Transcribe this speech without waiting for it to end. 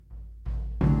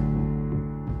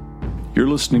You're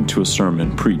listening to a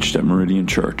sermon preached at Meridian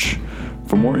Church.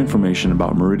 For more information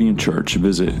about Meridian Church,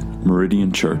 visit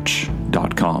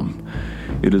meridianchurch.com.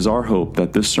 It is our hope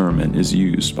that this sermon is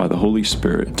used by the Holy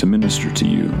Spirit to minister to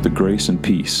you the grace and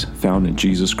peace found in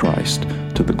Jesus Christ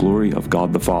to the glory of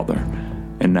God the Father.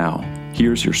 And now,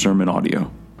 here's your sermon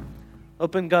audio.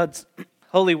 Open God's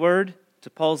holy word to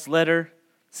Paul's letter,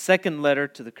 second letter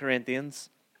to the Corinthians.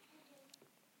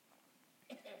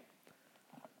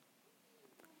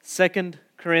 2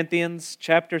 Corinthians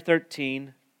chapter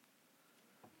 13,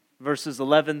 verses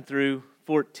 11 through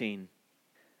 14.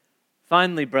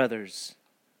 Finally, brothers,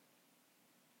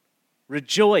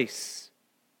 rejoice,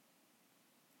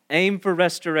 aim for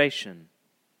restoration,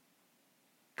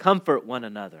 comfort one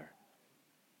another,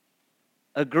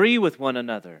 agree with one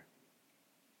another,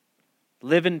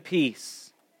 live in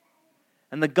peace,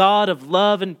 and the God of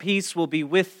love and peace will be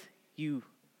with you.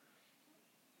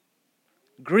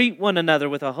 Greet one another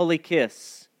with a holy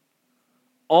kiss.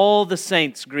 All the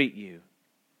saints greet you.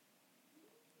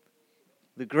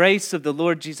 The grace of the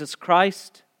Lord Jesus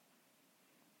Christ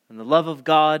and the love of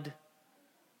God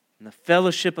and the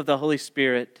fellowship of the Holy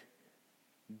Spirit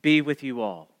be with you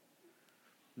all.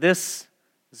 This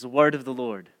is the word of the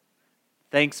Lord.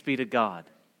 Thanks be to God.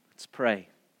 Let's pray.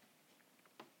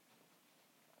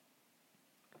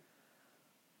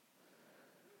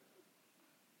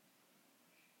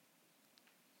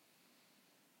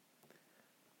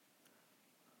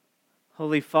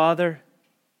 Holy Father,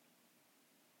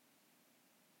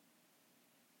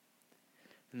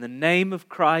 in the name of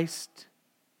Christ,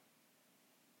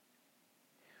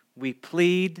 we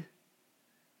plead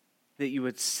that you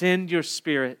would send your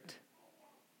Spirit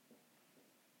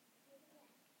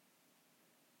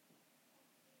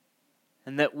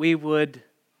and that we would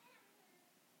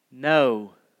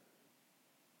know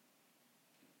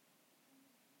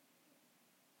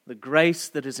the grace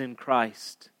that is in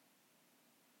Christ,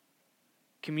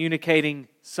 communicating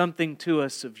something to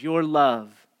us of your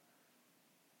love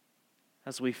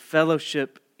as we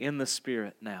fellowship in the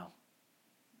Spirit now.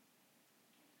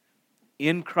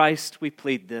 In Christ we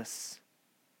plead this.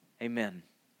 Amen.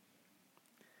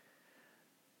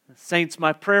 Saints,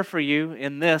 my prayer for you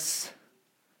in this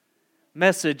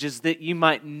message is that you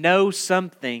might know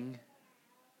something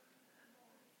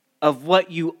of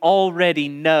what you already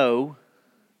know,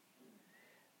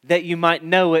 that you might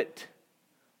know it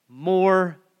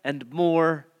more and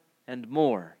more and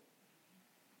more.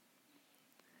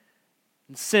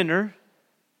 And sinner,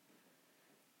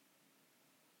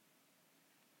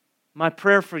 my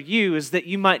prayer for you is that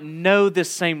you might know this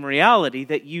same reality,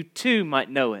 that you too might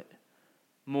know it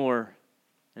more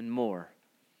and more.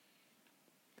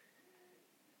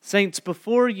 Saints,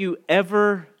 before you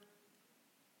ever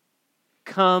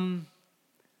come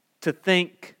to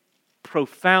think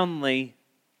profoundly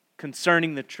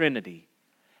concerning the Trinity,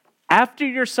 after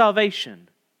your salvation,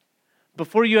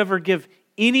 before you ever give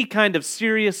any kind of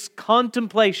serious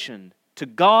contemplation to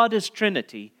God as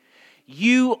Trinity,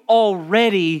 you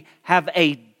already have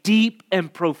a deep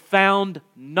and profound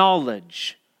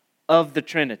knowledge of the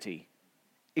Trinity,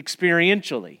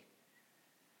 experientially.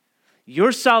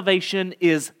 Your salvation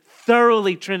is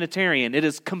thoroughly Trinitarian. It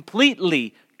is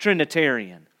completely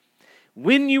Trinitarian.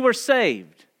 When you were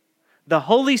saved, the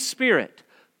Holy Spirit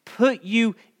put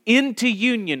you into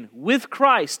union with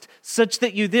Christ such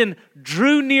that you then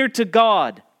drew near to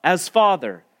God as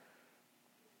Father.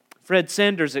 Fred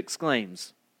Sanders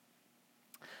exclaims,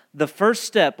 "The first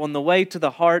step on the way to the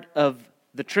heart of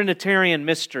the Trinitarian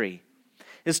mystery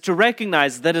is to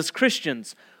recognize that as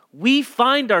Christians, we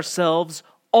find ourselves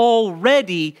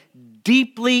already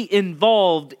deeply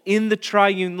involved in the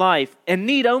triune life and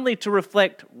need only to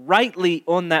reflect rightly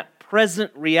on that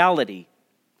present reality.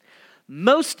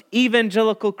 Most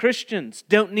evangelical Christians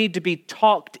don't need to be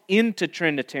talked into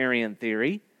Trinitarian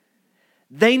theory.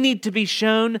 They need to be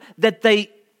shown that they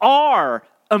are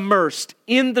immersed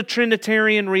in the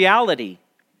Trinitarian reality.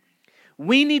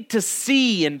 We need to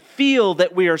see and feel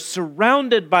that we are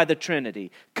surrounded by the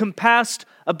Trinity, compassed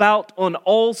about on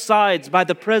all sides by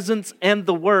the presence and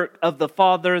the work of the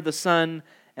Father, the Son,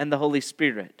 and the Holy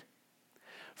Spirit.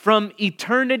 From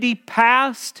eternity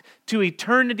past to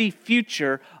eternity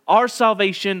future, our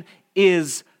salvation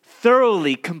is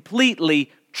thoroughly,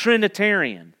 completely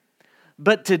Trinitarian.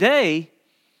 But today,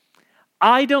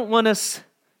 I don't want us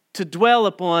to dwell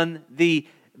upon the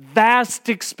vast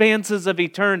expanses of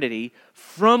eternity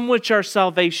from which our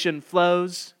salvation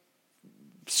flows,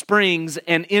 springs,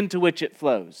 and into which it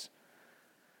flows.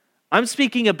 I'm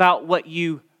speaking about what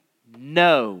you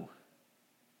know.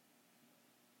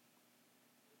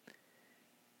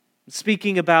 I'm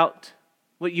speaking about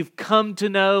what you've come to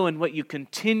know and what you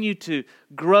continue to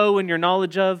grow in your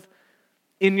knowledge of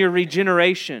in your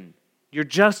regeneration, your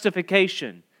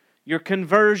justification, your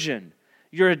conversion,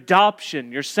 your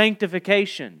adoption, your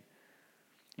sanctification.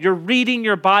 You're reading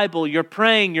your Bible, you're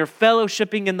praying, you're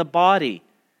fellowshipping in the body.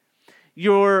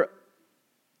 You're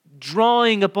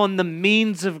drawing upon the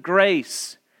means of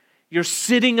grace. You're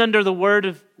sitting under the Word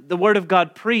of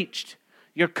God preached.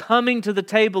 You're coming to the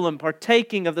table and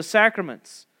partaking of the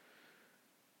sacraments.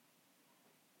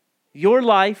 Your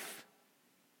life,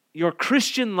 your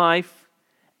Christian life,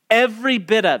 every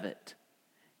bit of it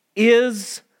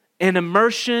is an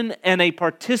immersion and a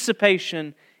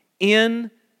participation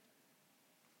in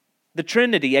the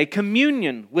Trinity, a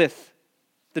communion with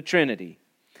the Trinity.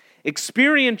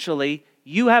 Experientially,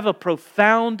 you have a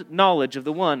profound knowledge of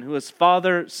the one who is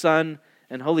Father, Son,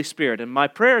 and Holy Spirit. And my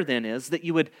prayer then is that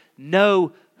you would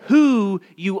know who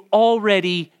you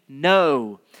already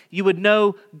know. You would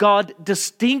know God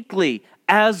distinctly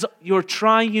as your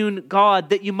triune God,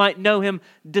 that you might know Him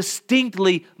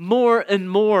distinctly more and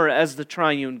more as the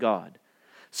triune God.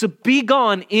 So be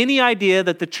gone any idea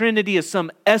that the Trinity is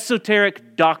some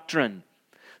esoteric doctrine,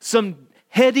 some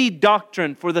heady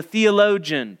doctrine for the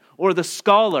theologian or the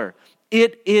scholar.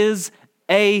 It is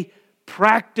a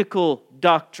practical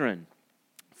doctrine.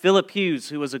 Philip Hughes,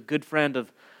 who was a good friend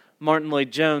of Martin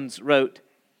Lloyd-Jones, wrote,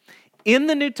 "In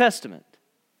the New Testament,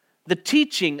 the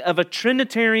teaching of a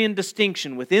Trinitarian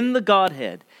distinction within the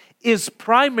Godhead is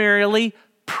primarily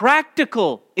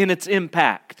practical in its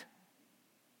impact.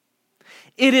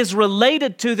 It is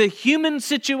related to the human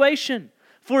situation,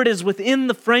 for it is within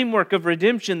the framework of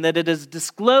redemption that it is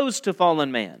disclosed to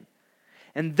fallen man.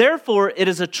 And therefore, it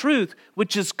is a truth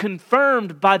which is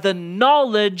confirmed by the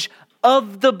knowledge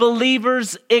of the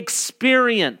believer's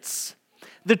experience."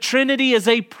 The Trinity is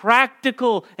a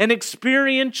practical and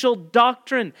experiential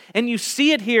doctrine. And you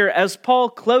see it here as Paul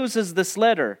closes this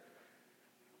letter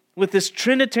with this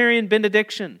Trinitarian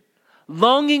benediction,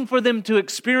 longing for them to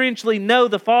experientially know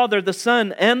the Father, the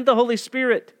Son, and the Holy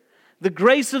Spirit. The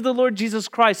grace of the Lord Jesus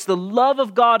Christ, the love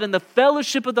of God, and the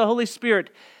fellowship of the Holy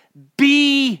Spirit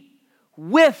be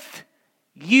with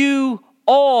you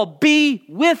all. Be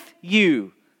with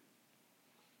you.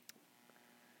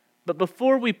 But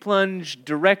before we plunge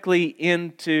directly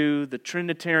into the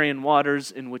Trinitarian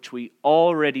waters in which we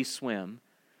already swim,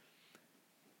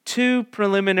 two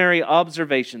preliminary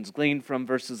observations gleaned from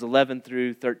verses 11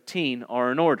 through 13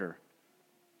 are in order.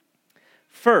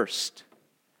 First,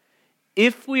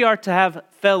 if we are to have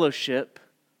fellowship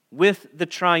with the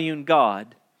triune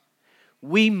God,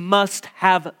 we must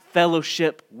have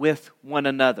fellowship with one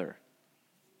another.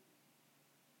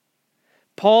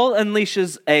 Paul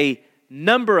unleashes a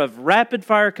number of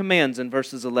rapid-fire commands in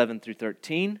verses 11 through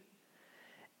 13,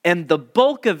 and the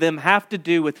bulk of them have to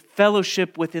do with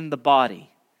fellowship within the body.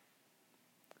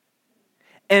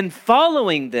 And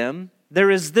following them, there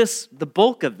is the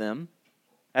bulk of them,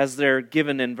 as they're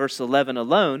given in verse 11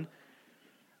 alone,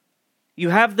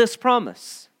 you have this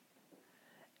promise: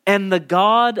 "And the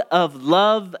God of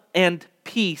love and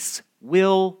peace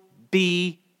will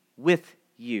be with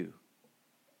you."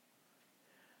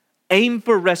 Aim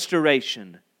for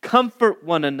restoration, comfort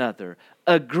one another,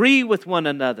 agree with one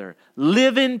another,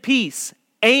 live in peace,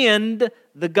 and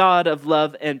the God of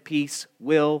love and peace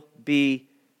will be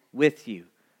with you.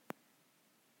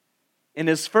 In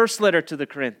his first letter to the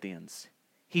Corinthians,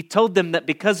 he told them that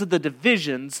because of the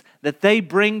divisions that they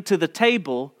bring to the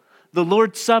table, the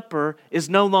Lord's Supper is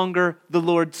no longer the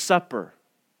Lord's Supper.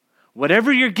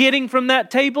 Whatever you're getting from that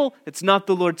table, it's not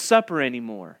the Lord's Supper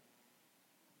anymore.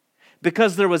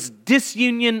 Because there was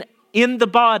disunion in the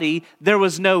body, there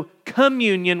was no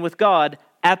communion with God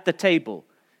at the table.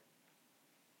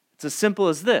 It's as simple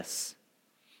as this: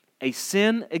 a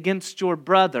sin against your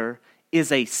brother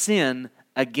is a sin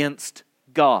against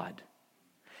God.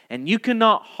 And you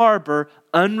cannot harbor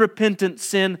unrepentant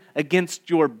sin against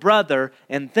your brother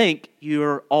and think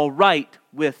you're all right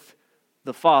with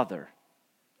the Father.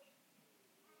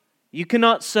 You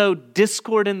cannot sow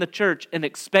discord in the church and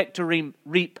expect to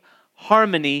reap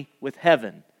harmony with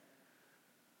heaven.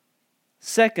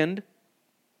 Second,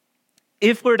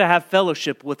 if we're to have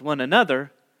fellowship with one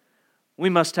another, we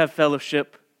must have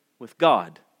fellowship with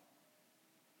God.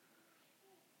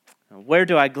 Now, where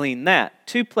do I glean that?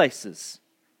 Two places.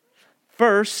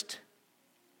 First,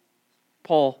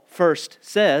 Paul first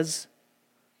says,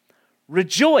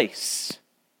 rejoice.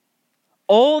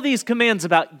 All these commands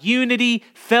about unity,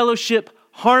 fellowship,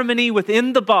 harmony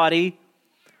within the body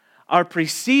are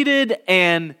preceded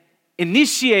and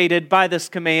initiated by this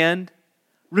command,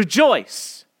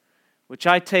 rejoice, which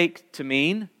I take to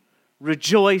mean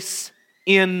rejoice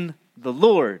in the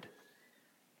Lord.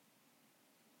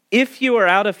 If you are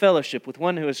out of fellowship with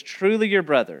one who is truly your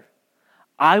brother,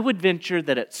 I would venture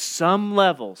that at some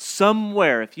level,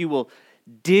 somewhere, if you will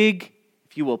dig,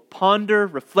 if you will ponder,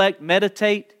 reflect,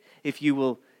 meditate, if you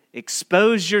will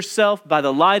expose yourself by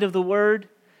the light of the Word,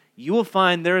 you will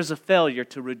find there is a failure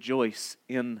to rejoice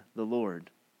in the Lord.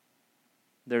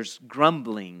 There's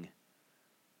grumbling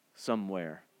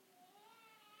somewhere.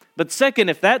 But second,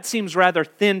 if that seems rather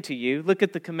thin to you, look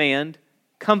at the command,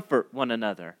 comfort one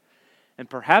another. And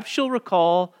perhaps you'll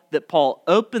recall that Paul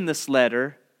opened this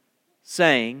letter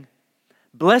saying,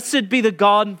 "Blessed be the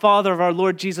God and Father of our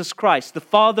Lord Jesus Christ, the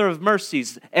Father of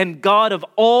mercies and God of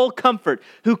all comfort,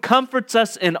 who comforts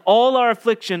us in all our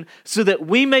affliction, so that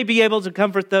we may be able to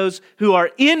comfort those who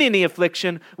are in any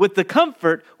affliction with the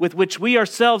comfort with which we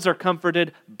ourselves are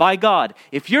comforted by God."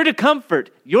 If you're to comfort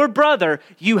your brother,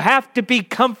 you have to be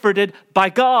comforted by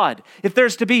God. If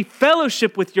there's to be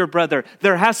fellowship with your brother,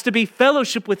 there has to be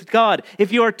fellowship with God.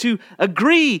 If you are to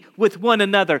agree with one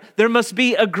another, there must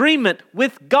be agreement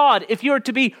with God. If you are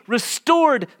to be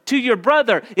restored to your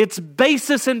brother, its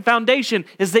basis and foundation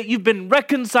is that you've been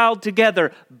reconciled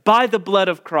together by the blood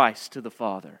of Christ to the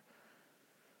Father.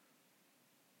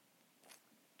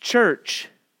 Church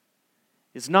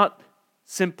is not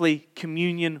simply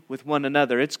communion with one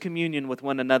another. It's communion with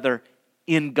one another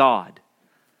in God.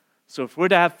 So if we're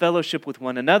to have fellowship with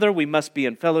one another, we must be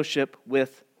in fellowship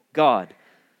with God.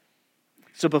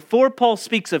 So before Paul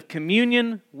speaks of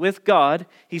communion with God,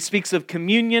 he speaks of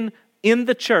communion in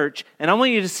the church, and I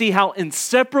want you to see how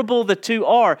inseparable the two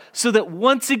are, so that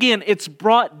once again it's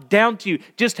brought down to you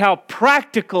just how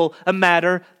practical a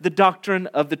matter the doctrine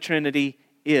of the Trinity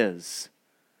is.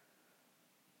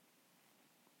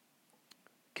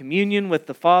 Communion with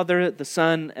the Father, the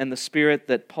Son, and the Spirit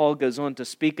that Paul goes on to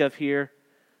speak of here,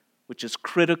 which is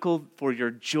critical for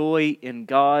your joy in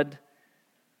God,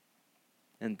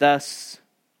 and thus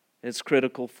is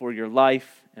critical for your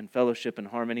life and fellowship and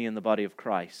harmony in the body of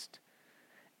Christ.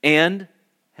 And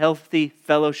healthy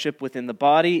fellowship within the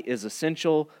body is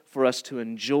essential for us to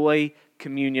enjoy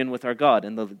communion with our God,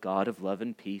 and the God of love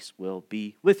and peace will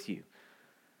be with you.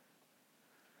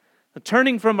 Now,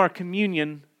 turning from our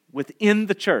communion within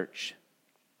the church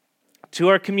to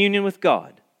our communion with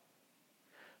God,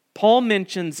 Paul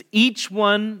mentions each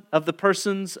one of the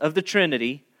persons of the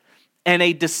Trinity and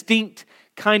a distinct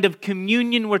kind of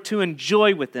communion we're to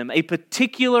enjoy with them, a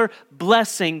particular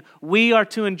blessing we are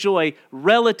to enjoy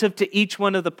relative to each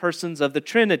one of the persons of the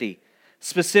Trinity.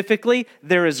 Specifically,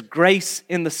 there is grace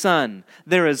in the Son,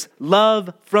 there is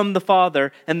love from the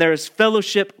Father, and there is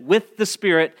fellowship with the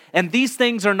Spirit, and these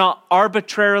things are not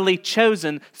arbitrarily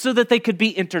chosen so that they could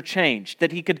be interchanged,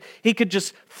 that he could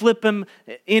just flip them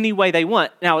any way they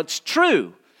want. Now, it's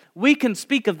true, we can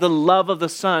speak of the love of the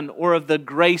Son or of the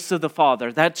grace of the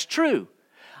Father, that's true.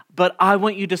 But I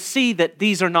want you to see that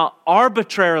these are not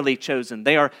arbitrarily chosen.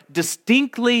 They are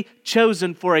distinctly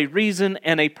chosen for a reason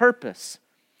and a purpose.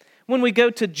 When we go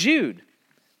to Jude,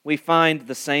 we find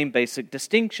the same basic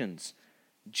distinctions.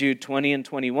 Jude 20 and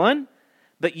 21,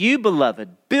 "But you,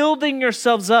 beloved, building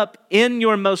yourselves up in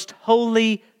your most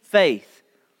holy faith,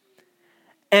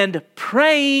 and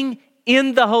praying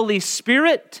in the Holy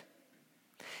Spirit,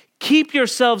 keep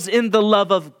yourselves in the love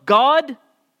of God,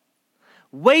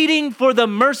 waiting for the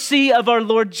mercy of our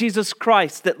Lord Jesus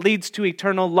Christ that leads to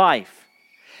eternal life."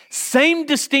 Same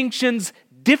distinctions,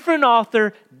 different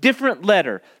author, different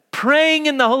letter. Praying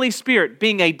in the Holy Spirit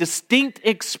being a distinct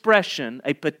expression,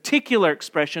 a particular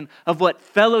expression of what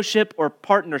fellowship or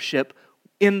partnership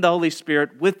in the Holy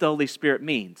Spirit with the Holy Spirit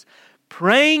means.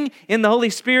 Praying in the Holy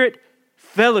Spirit,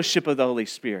 fellowship of the Holy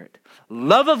Spirit.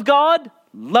 Love of God,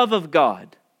 love of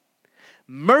God.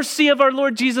 Mercy of our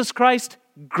Lord Jesus Christ,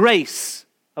 grace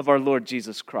of our Lord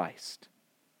Jesus Christ.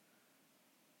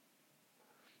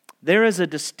 There is a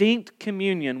distinct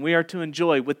communion we are to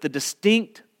enjoy with the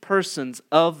distinct persons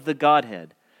of the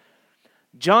Godhead.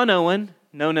 John Owen,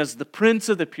 known as the Prince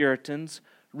of the Puritans,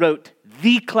 wrote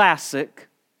the classic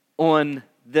on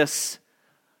this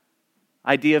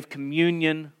idea of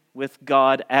communion with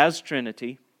God as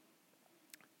Trinity,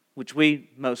 which we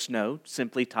most know,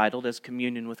 simply titled as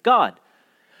Communion with God.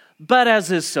 But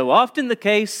as is so often the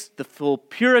case, the full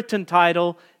Puritan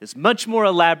title is much more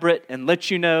elaborate and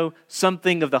lets you know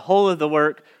something of the whole of the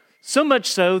work, so much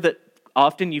so that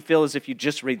often you feel as if you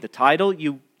just read the title,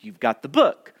 you've got the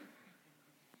book.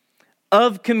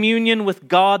 Of communion with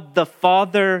God, the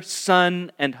Father,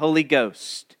 Son, and Holy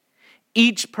Ghost,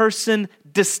 each person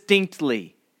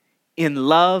distinctly in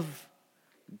love,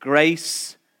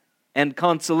 grace, and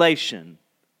consolation,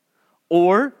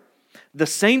 or the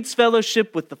saints'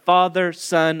 fellowship with the Father,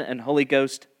 Son, and Holy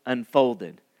Ghost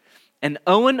unfolded. And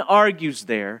Owen argues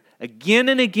there, again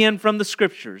and again from the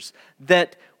Scriptures,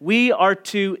 that we are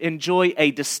to enjoy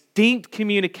a distinct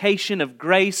communication of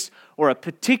grace or a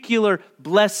particular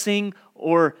blessing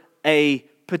or a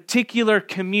particular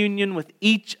communion with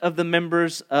each of the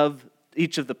members of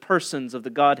each of the persons of the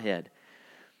Godhead.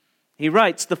 He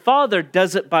writes, the Father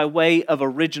does it by way of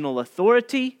original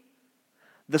authority,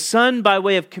 the Son by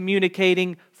way of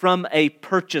communicating from a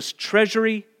purchased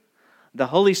treasury, the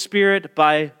Holy Spirit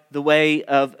by the way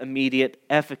of immediate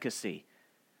efficacy.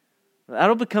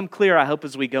 That'll become clear, I hope,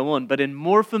 as we go on. But in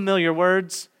more familiar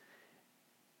words,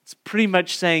 it's pretty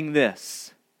much saying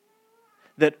this,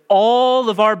 that all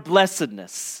of our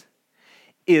blessedness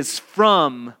is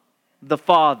from the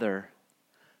Father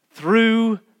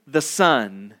through the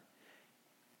Son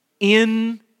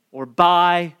in or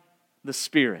by the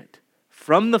Spirit.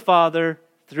 From the Father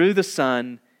through the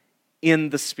Son in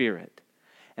the Spirit.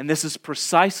 And this is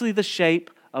precisely the shape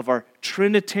of our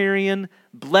Trinitarian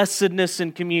blessedness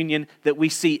and communion that we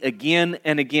see again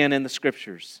and again in the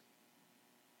Scriptures.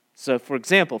 So, for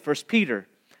example, 1 Peter,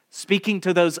 speaking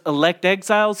to those elect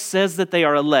exiles, says that they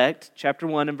are elect, chapter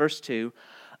 1 and verse 2,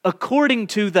 according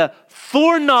to the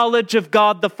foreknowledge of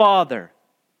God the Father.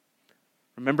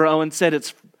 Remember, Owen said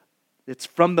it's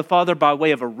from the Father by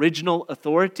way of original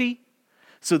authority.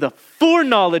 So the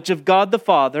foreknowledge of God the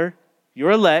Father,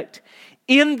 your elect,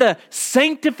 in the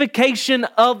sanctification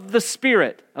of the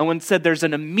Spirit. Owen said there's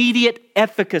an immediate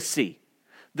efficacy.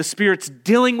 The Spirit's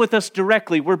dealing with us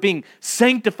directly. We're being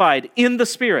sanctified in the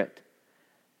Spirit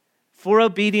for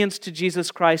obedience to Jesus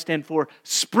Christ and for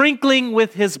sprinkling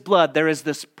with His blood. There is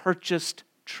this purchased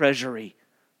treasury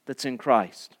that's in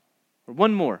Christ. Or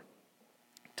one more,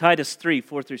 Titus 3,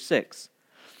 4 through 6.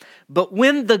 But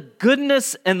when the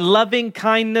goodness and loving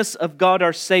kindness of God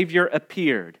our Savior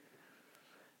appeared,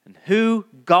 and who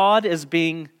God is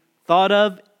being thought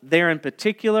of there in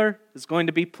particular is going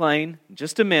to be plain in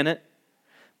just a minute.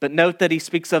 But note that he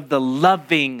speaks of the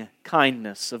loving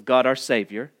kindness of God our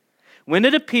Savior. When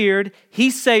it appeared, He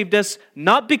saved us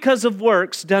not because of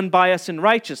works done by us in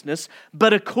righteousness,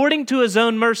 but according to His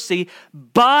own mercy,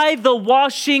 by the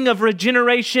washing of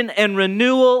regeneration and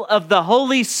renewal of the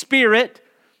Holy Spirit,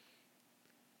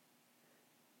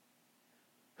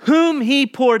 whom He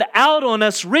poured out on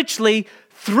us richly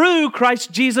through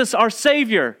Christ Jesus our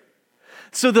Savior.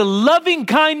 So the loving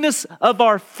kindness of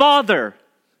our Father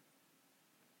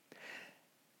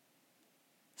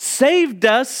saved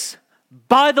us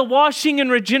by the washing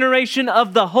and regeneration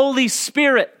of the Holy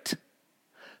Spirit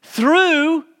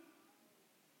through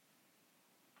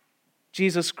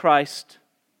Jesus Christ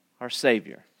our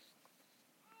Savior.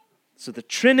 So the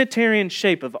Trinitarian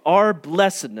shape of our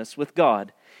blessedness with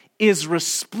God is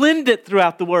resplendent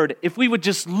throughout the Word. If we would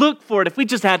just look for it, if we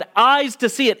just had eyes to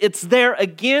see it, it's there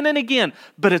again and again.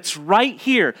 But it's right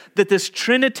here that this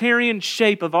Trinitarian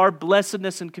shape of our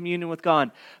blessedness and communion with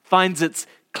God finds its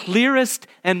clearest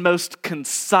and most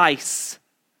concise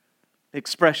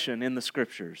expression in the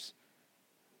Scriptures.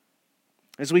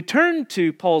 As we turn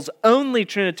to Paul's only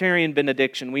Trinitarian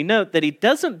benediction, we note that he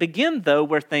doesn't begin, though,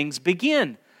 where things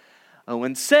begin.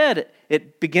 Owen said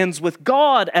it begins with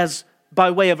God as by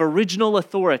way of original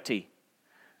authority.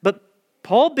 But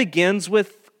Paul begins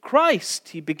with Christ.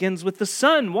 He begins with the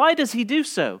Son. Why does he do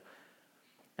so?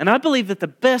 And I believe that the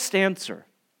best answer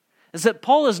is that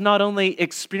Paul is not only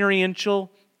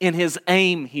experiential in his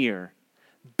aim here,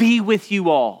 be with you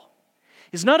all.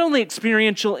 He's not only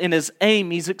experiential in his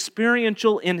aim, he's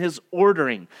experiential in his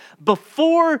ordering.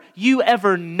 Before you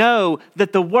ever know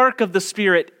that the work of the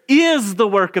Spirit is the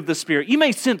work of the Spirit, you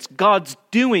may sense God's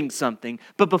doing something,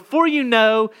 but before you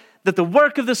know that the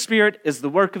work of the Spirit is the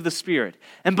work of the Spirit,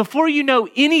 and before you know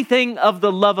anything of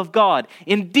the love of God,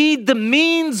 indeed the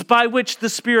means by which the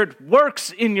Spirit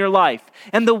works in your life,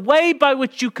 and the way by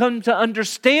which you come to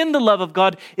understand the love of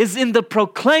God is in the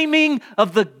proclaiming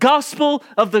of the gospel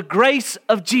of the grace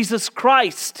of Jesus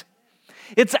Christ.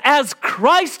 It's as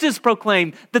Christ is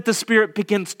proclaimed that the Spirit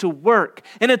begins to work.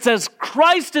 And it's as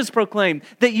Christ is proclaimed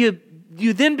that you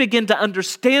then begin to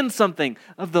understand something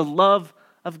of the love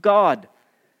of God.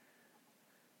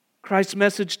 Christ's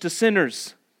message to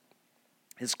sinners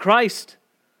is Christ.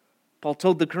 Paul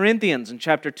told the Corinthians in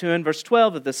chapter 2 and verse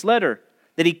 12 of this letter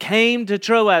that he came to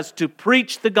Troas to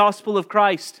preach the gospel of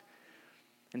Christ.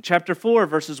 In chapter 4,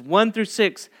 verses 1 through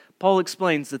 6, Paul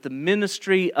explains that the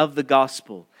ministry of the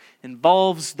gospel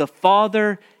involves the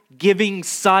Father giving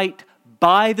sight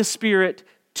by the Spirit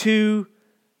to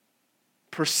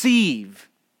perceive.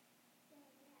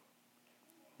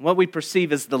 What we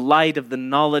perceive is the light of the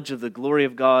knowledge of the glory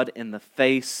of God in the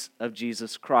face of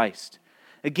Jesus Christ.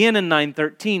 Again in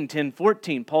 9:13,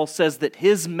 10:14, Paul says that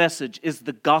his message is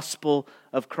the gospel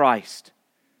of Christ.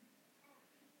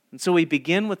 And so we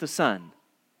begin with the Son,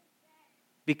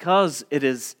 because it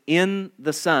is in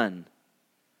the Son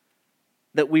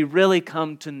that we really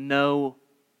come to know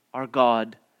our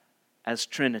God as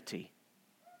Trinity.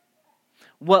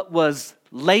 What was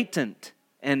latent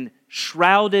and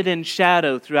shrouded in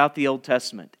shadow throughout the Old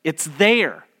Testament, it's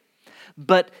there,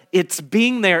 but its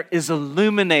being there is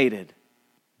illuminated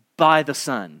by the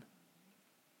Son.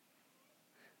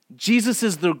 Jesus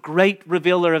is the great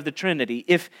revealer of the Trinity.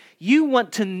 If you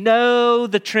want to know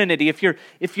the Trinity,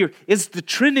 is the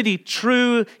Trinity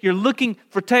true? You're looking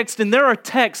for text, and there are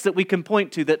texts that we can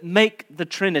point to that make the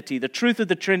Trinity, the truth of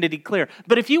the Trinity, clear.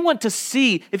 But if you want to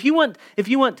see, if you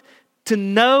want to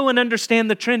know and understand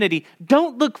the Trinity,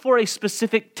 don't look for a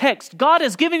specific text. God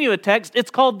has given you a text.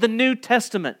 It's called the New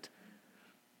Testament.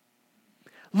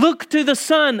 Look to the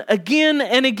Son again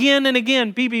and again and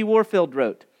again. B.B. Warfield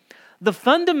wrote, "The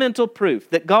fundamental proof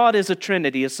that God is a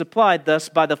Trinity is supplied thus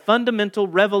by the fundamental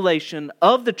revelation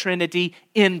of the Trinity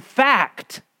in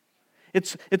fact."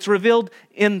 It's revealed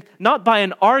not by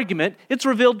an argument, it's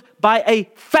revealed by a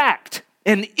fact,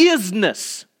 an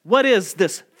isness. What is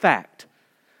this fact?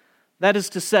 That is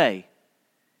to say,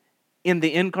 in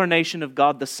the incarnation of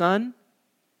God the Son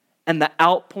and the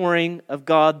outpouring of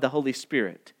God the Holy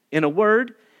Spirit. In a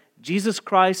word, Jesus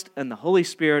Christ and the Holy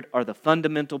Spirit are the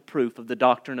fundamental proof of the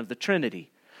doctrine of the Trinity.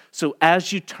 So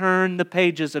as you turn the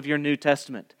pages of your New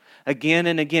Testament, again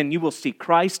and again, you will see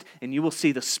Christ and you will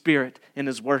see the Spirit in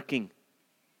His working.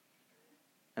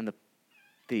 And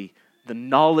the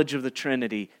knowledge of the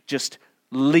Trinity just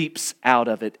leaps out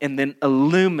of it and then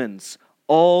illumines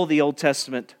all the Old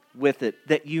Testament with it,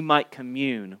 that you might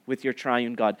commune with your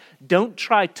triune God. Don't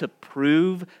try to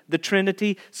prove the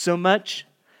Trinity so much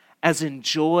as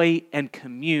enjoy and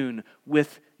commune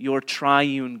with your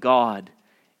triune God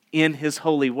in His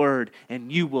holy word,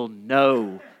 and you will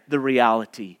know the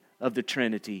reality of the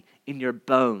Trinity in your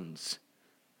bones.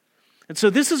 And so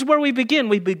this is where we begin.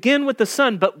 We begin with the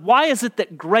Son, but why is it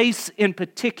that grace in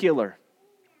particular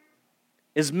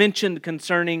is mentioned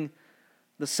concerning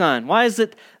the Son? Why is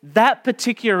it that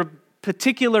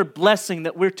particular blessing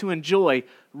that we're to enjoy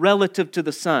relative to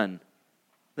the Son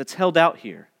that's held out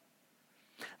here?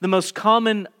 The most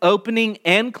common opening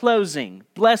and closing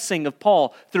blessing of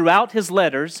Paul throughout his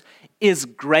letters is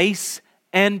grace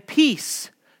and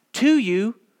peace to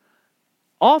you,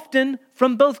 often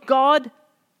from both God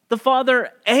the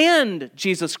Father and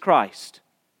Jesus Christ.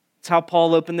 That's how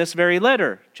Paul opened this very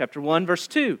letter, chapter 1, verse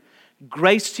 2.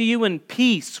 Grace to you and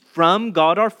peace from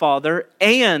God our Father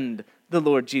and the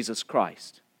Lord Jesus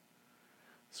Christ.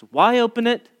 So why open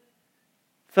it?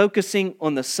 Focusing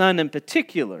on the Son in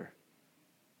particular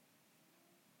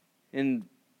in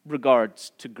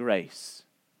regards to grace.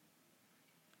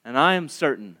 And I am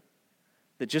certain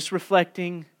that just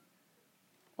reflecting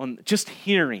on, just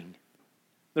hearing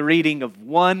the reading of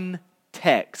one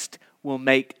text will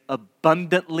make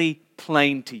abundantly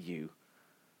plain to you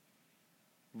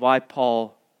why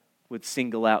Paul would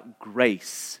single out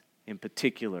grace in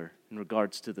particular in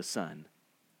regards to the Son.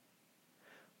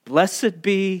 Blessed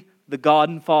be the God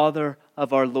and Father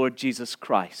of our Lord Jesus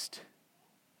Christ,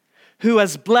 who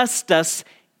has blessed us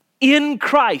in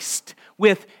Christ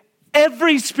with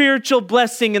every spiritual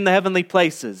blessing in the heavenly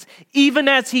places, even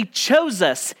as He chose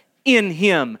us in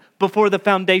Him before the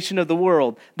foundation of the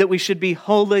world, that we should be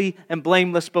holy and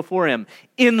blameless before Him.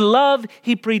 In love,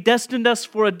 He predestined us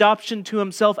for adoption to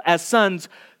Himself as sons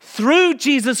through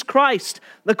Jesus Christ,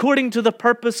 according to the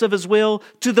purpose of His will,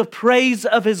 to the praise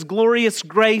of His glorious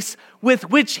grace, with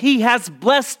which He has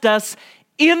blessed us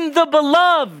in the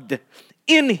Beloved.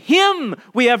 In Him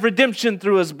we have redemption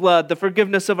through His blood, the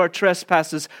forgiveness of our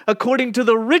trespasses, according to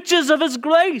the riches of His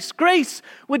grace,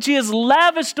 which He has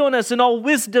lavished on us in all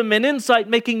wisdom and insight,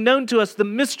 making known to us the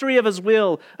mystery of His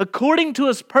will, according to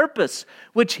His purpose,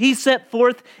 which He set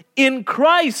forth in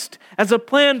Christ as a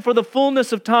plan for the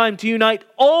fullness of time to unite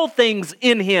all things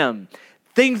in Him,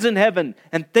 things in heaven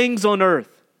and things on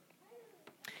earth.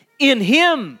 In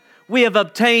Him we have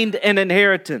obtained an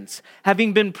inheritance,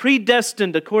 having been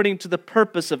predestined according to the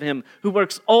purpose of Him who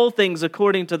works all things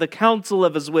according to the counsel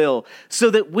of His will, so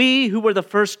that we who were the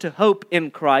first to hope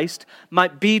in Christ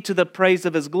might be to the praise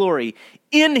of His glory.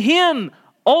 In Him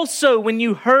also, when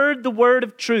you heard the word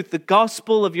of truth, the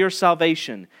gospel of your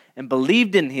salvation, and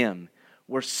believed in Him,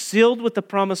 were sealed with the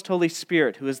promised Holy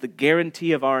Spirit, who is the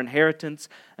guarantee of our inheritance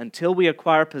until we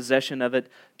acquire possession of it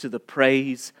to the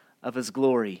praise of His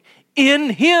glory. In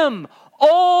Him,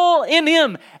 all in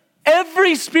Him,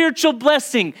 every spiritual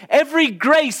blessing, every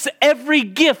grace, every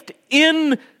gift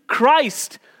in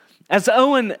Christ. As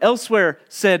Owen elsewhere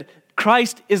said,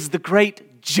 Christ is the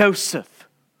great Joseph,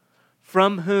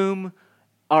 from whom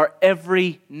our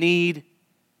every need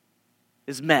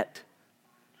is met.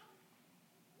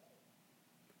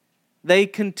 They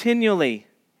continually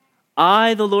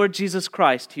eye the Lord Jesus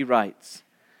Christ, he writes,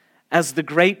 as the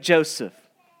great Joseph,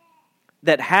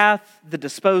 that hath the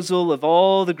disposal of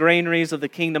all the granaries of the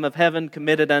kingdom of heaven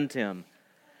committed unto him,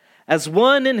 as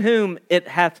one in whom it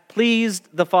hath pleased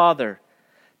the Father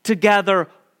to gather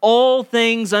all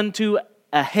things unto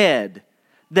a head,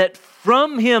 that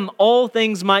from him all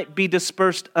things might be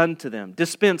dispensed unto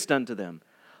them.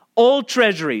 All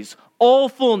treasuries, all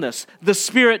fullness, the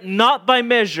Spirit not by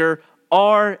measure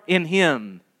are in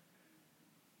him.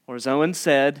 Or as Owen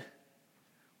said,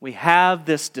 we have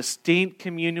this distinct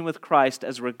communion with Christ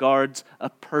as regards a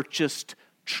purchased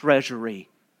treasury.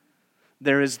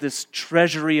 There is this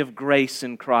treasury of grace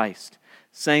in Christ.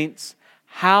 Saints,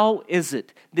 how is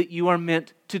it that you are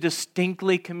meant to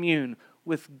distinctly commune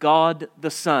with God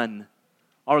the Son,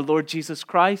 our Lord Jesus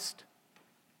Christ?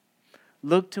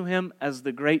 Look to him as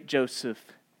the great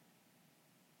Joseph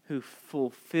who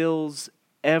fulfills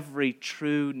every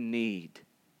true need.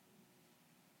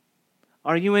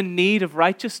 Are you in need of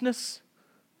righteousness?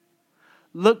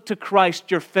 Look to Christ,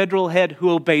 your federal head,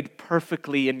 who obeyed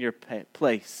perfectly in your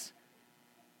place.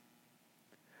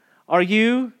 Are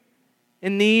you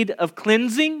in need of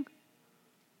cleansing?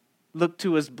 Look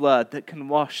to his blood that can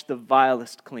wash the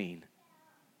vilest clean.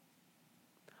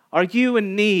 Are you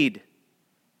in need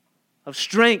of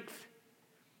strength?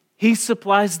 He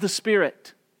supplies the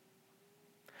Spirit.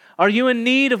 Are you in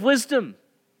need of wisdom?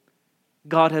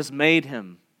 God has made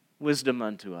him wisdom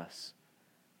unto us.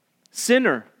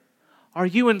 Sinner, are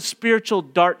you in spiritual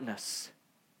darkness?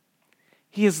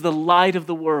 He is the light of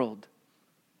the world.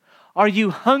 Are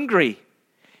you hungry?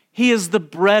 He is the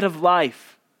bread of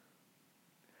life.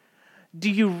 Do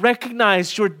you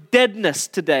recognize your deadness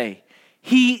today?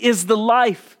 He is the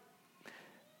life.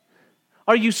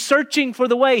 Are you searching for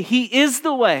the way? He is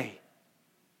the way.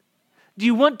 Do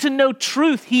you want to know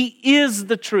truth? He is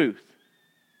the truth.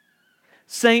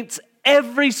 Saints,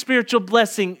 every spiritual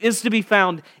blessing is to be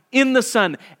found in the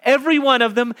Son. Every one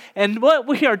of them. And what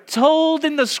we are told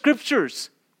in the Scriptures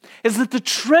is that the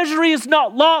treasury is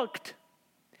not locked.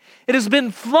 It has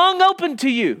been flung open to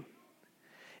you.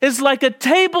 It's like a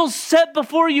table set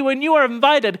before you and you are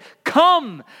invited.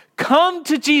 Come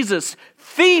to Jesus.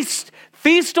 Feast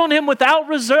on him without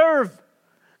reserve.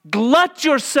 Glut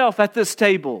yourself at this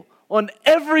table on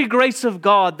every grace of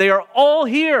God. They are all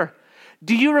here.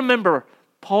 Do you remember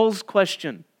Paul's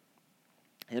question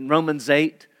in Romans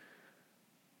 8?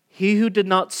 He who did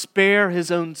not spare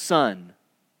his own Son,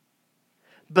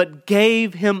 but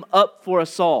gave him up for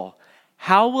us all,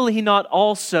 how will he not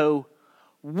also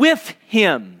with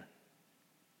him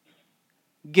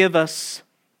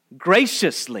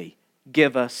graciously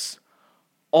give us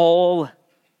all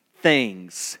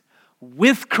things?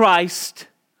 With Christ,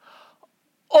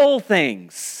 all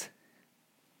things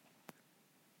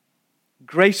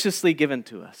graciously given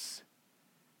to us.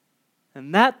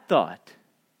 And that thought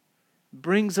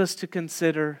brings us to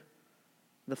consider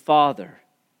the Father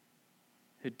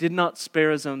who did not spare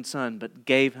his own Son, but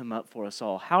gave him up for us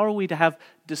all. How are we to have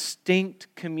distinct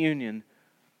communion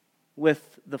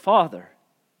with the Father?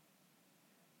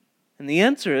 And the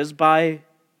answer is by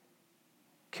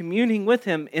communing with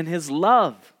him in his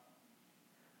love.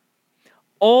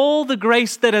 All the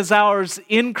grace that is ours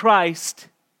in Christ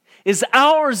is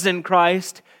ours in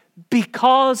Christ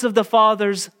because of the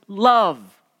Father's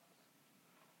love.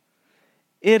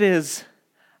 It is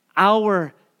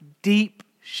our deep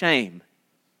shame,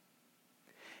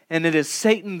 and it is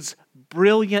Satan's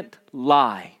brilliant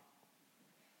lie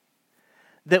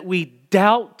that we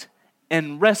doubt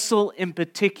and wrestle in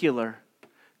particular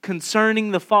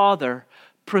concerning the Father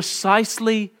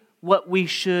precisely what we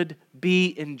should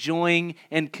be enjoying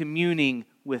and communing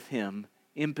with him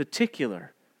in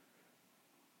particular.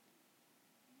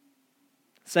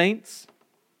 Saints,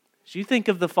 as you think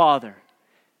of the Father,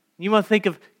 you want to think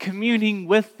of communing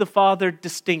with the Father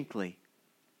distinctly.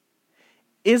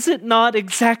 Is it not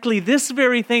exactly this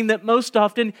very thing that most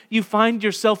often you find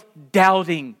yourself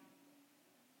doubting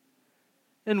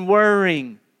and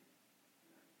worrying?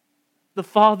 The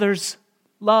Father's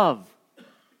love. It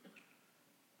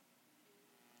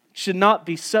should not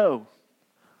be so.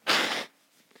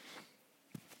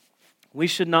 We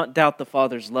should not doubt the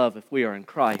Father's love if we are in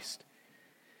Christ.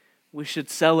 We should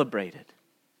celebrate it.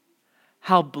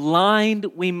 How blind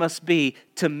we must be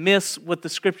to miss what the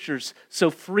Scriptures so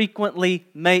frequently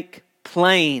make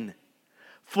plain.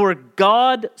 For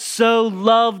God so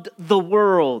loved the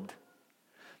world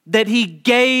that he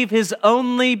gave his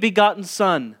only begotten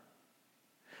Son,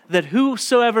 that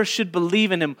whosoever should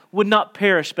believe in him would not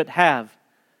perish but have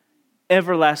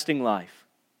everlasting life.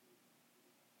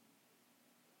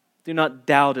 Do not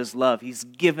doubt his love. He's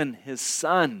given his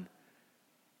Son.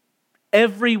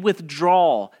 Every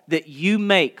withdrawal that you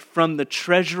make from the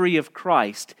treasury of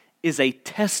Christ is a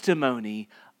testimony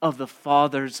of the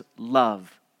Father's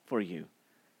love for you.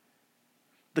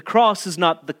 The cross is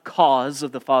not the cause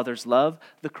of the Father's love.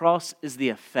 The cross is the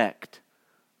effect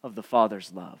of the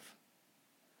Father's love.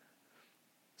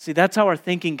 See, that's how our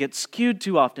thinking gets skewed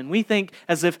too often. We think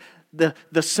as if the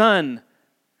Son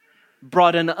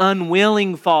brought an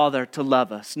unwilling Father to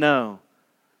love us. No,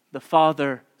 the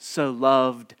Father so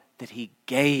loved that he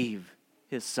gave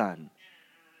his Son.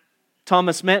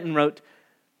 Thomas Merton wrote,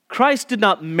 Christ did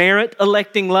not merit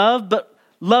electing love, but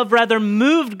love rather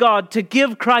moved God to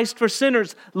give Christ for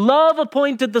sinners. Love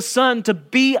appointed the Son to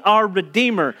be our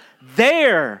Redeemer.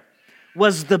 There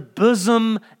was the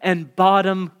bosom and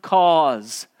bottom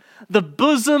cause. The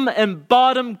bosom and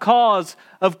bottom cause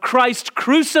of Christ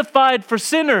crucified for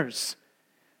sinners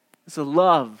is the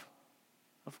love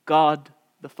of God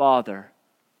the Father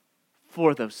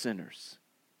for those sinners.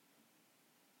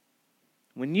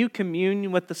 When you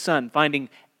commune with the Son, finding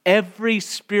every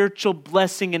spiritual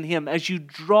blessing in Him as you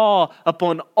draw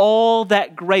upon all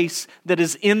that grace that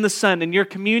is in the Son and you're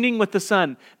communing with the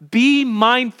Son, be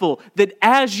mindful that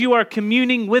as you are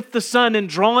communing with the Son and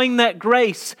drawing that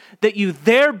grace, that you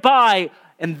thereby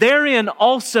and therein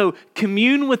also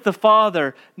commune with the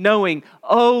Father, knowing,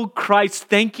 oh Christ,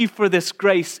 thank you for this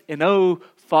grace, and oh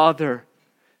Father,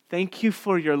 thank you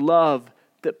for your love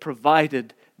that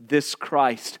provided this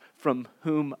Christ from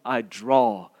whom I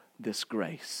draw this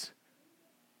grace.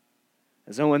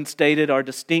 As Owen stated, our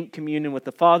distinct communion with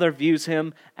the Father views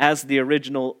Him as the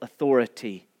original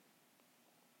authority.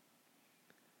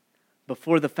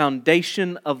 Before the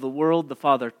foundation of the world, the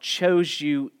Father chose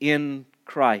you in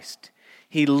Christ.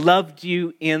 He loved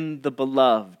you in the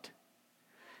Beloved.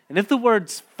 And if the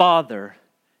words Father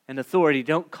and authority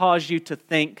don't cause you to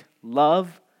think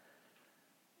love,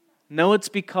 no, it's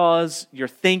because your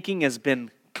thinking has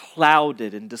been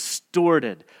clouded and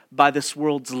distorted by this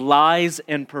world's lies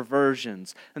and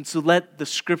perversions. And so let the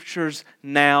Scriptures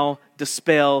now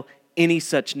dispel any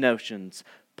such notions.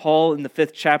 Paul, in the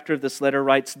 5th chapter of this letter,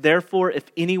 writes, therefore, if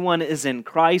anyone is in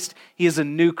Christ, he is a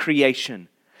new creation.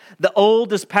 The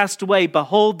old has passed away.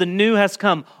 Behold, the new has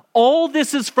come. All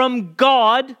this is from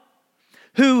God,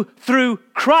 who through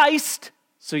Christ,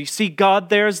 so you see God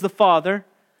there as the Father,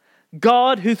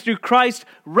 God who through Christ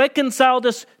reconciled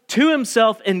us to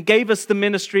Himself and gave us the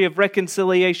ministry of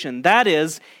reconciliation. That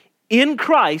is, in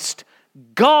Christ,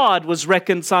 God was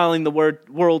reconciling the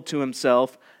world to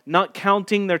Himself, not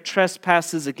counting their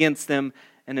trespasses against them,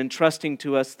 and entrusting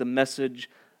to us the message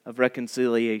of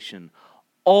reconciliation.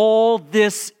 All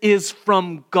this is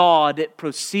from God. It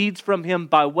proceeds from Him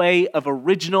by way of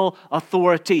original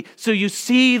authority. So you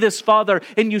see this Father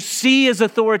and you see His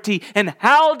authority. And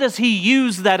how does He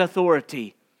use that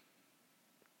authority?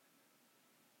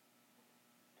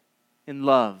 In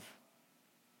love,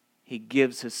 He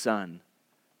gives His Son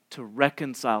to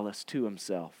reconcile us to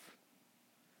Himself.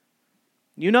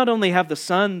 You not only have the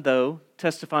Son, though,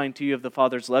 testifying to you of the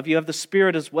Father's love, you have the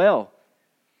Spirit as well.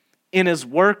 In His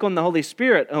work on the Holy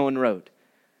Spirit, Owen wrote,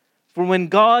 for when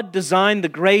God designed the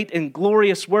great and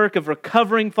glorious work of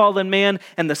recovering fallen man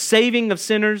and the saving of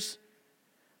sinners,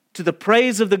 to the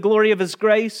praise of the glory of His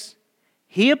grace,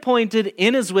 He appointed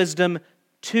in His wisdom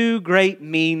 2 great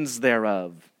means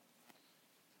thereof.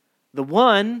 The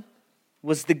one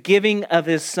was the giving of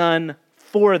His Son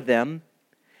for them,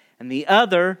 and the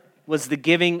other was the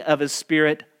giving of His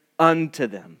Spirit unto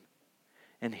them.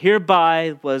 And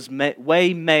hereby was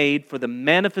way made for the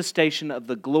manifestation of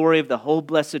the glory of the whole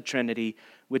blessed Trinity,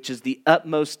 which is the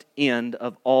utmost end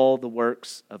of all the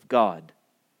works of God.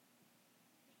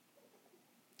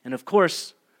 And of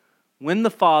course, when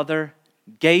the Father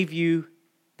gave you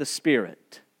the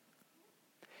Spirit,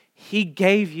 He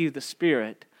gave you the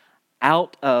Spirit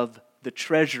out of the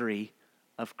treasury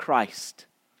of Christ.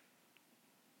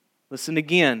 Listen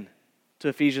again to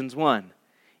Ephesians 1.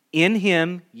 In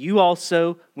Him you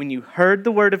also, when you heard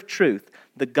the word of truth,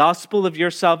 the gospel of your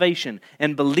salvation,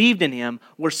 and believed in Him,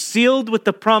 were sealed with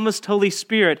the promised Holy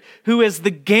Spirit, who is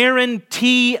the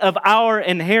guarantee of our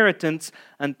inheritance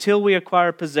until we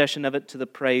acquire possession of it to the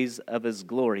praise of His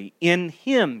glory. In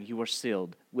Him you are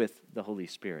sealed with the Holy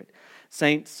Spirit.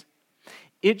 Saints,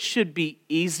 it should be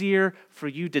easier for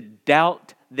you to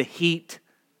doubt the heat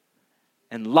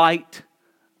and light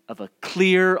of a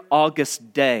clear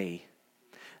August day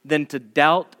than to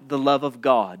doubt the love of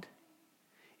God.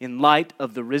 in light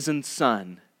of the risen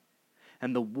Son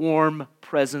and the warm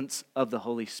presence of the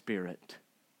Holy Spirit.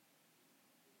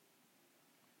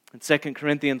 In 2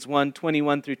 Corinthians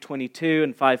 1:21 through 22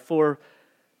 and 5:4,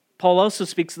 Paul also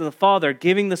speaks of the Father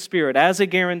giving the Spirit as a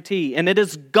guarantee. And it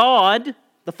is God,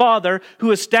 the Father,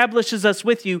 who establishes us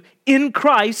with you in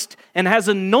Christ and has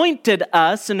anointed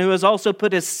us, and who has also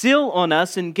put His seal on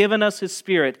us and given us His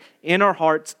Spirit in our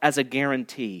hearts as a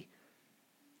guarantee.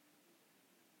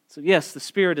 So yes, the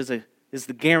Spirit is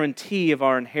the guarantee of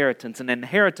our inheritance, an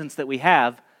inheritance that we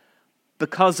have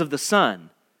because of the Son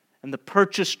and the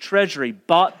purchased treasury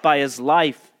bought by His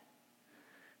life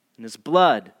and His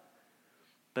blood.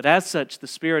 But as such, the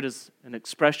Spirit is an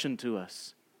expression to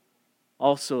us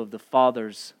also of the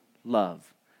Father's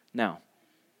love. Now,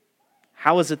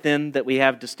 how is it then that we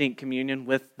have distinct communion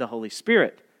with the Holy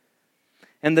Spirit?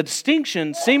 And the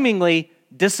distinction seemingly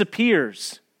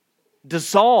disappears,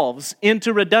 dissolves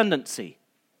into redundancy.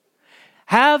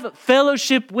 Have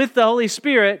fellowship with the Holy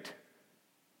Spirit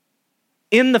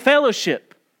in the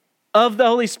fellowship of the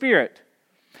Holy Spirit.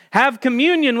 Have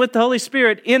communion with the Holy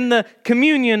Spirit in the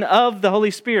communion of the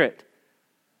Holy Spirit.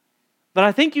 But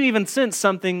I think you even sense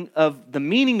something of the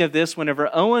meaning of this whenever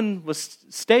Owen was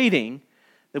stating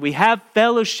that we have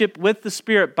fellowship with the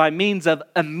Spirit by means of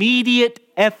immediate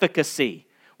efficacy.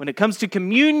 When it comes to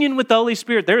communion with the Holy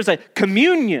Spirit, there's a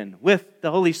communion with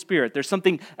the Holy Spirit. There's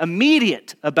something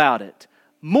immediate about it,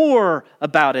 more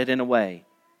about it in a way,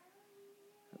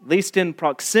 at least in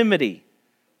proximity.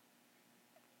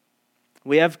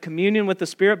 We have communion with the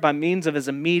Spirit by means of His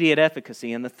immediate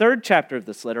efficacy. In the 3rd chapter of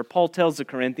this letter, Paul tells the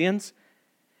Corinthians,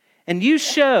 "And you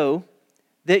show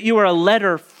that you are a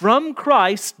letter from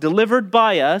Christ delivered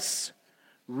by us,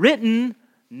 written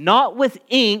not with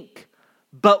ink,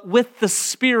 but with the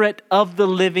Spirit of the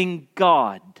living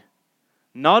God,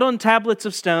 not on tablets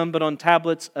of stone, but on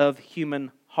tablets of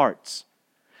human hearts."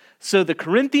 So the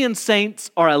Corinthian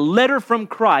saints are a letter from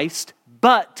Christ,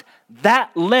 but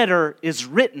that letter is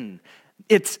written.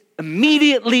 It's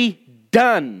immediately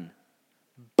done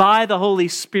by the Holy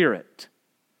Spirit.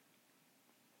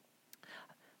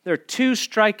 There are 2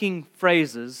 striking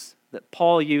phrases that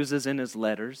Paul uses in his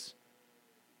letters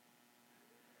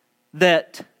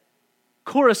that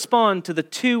correspond to the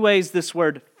 2 ways this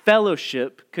word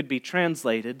fellowship could be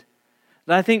translated,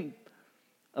 that I think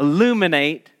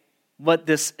illuminate what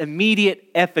this immediate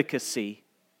efficacy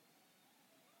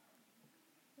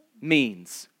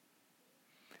means.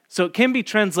 So it can be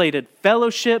translated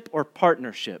fellowship or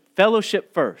partnership.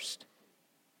 Fellowship first.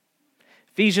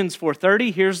 Ephesians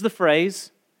 4:30, here's the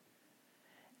phrase,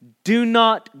 "Do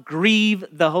not grieve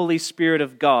the Holy Spirit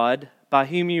of God, by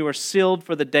whom you are sealed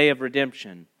for the day of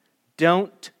redemption."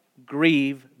 Don't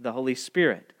grieve the Holy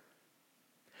Spirit.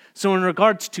 So in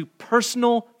regards to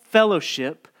personal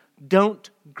fellowship, don't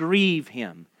grieve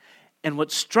Him. And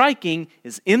what's striking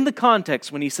is in the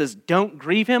context when he says, don't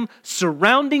grieve Him,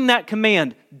 surrounding that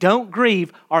command, don't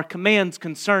grieve, are commands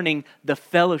concerning the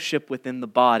fellowship within the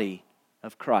body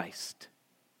of Christ.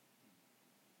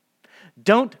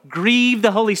 Don't grieve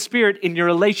the Holy Spirit in your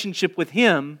relationship with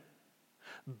Him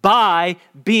by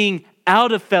being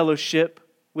out of fellowship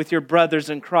with your brothers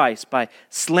in Christ, by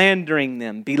slandering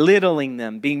them, belittling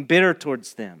them, being bitter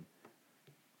towards them.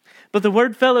 But the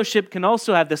word fellowship can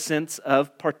also have the sense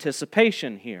of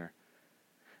participation here.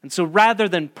 And so rather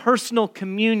than personal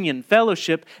communion,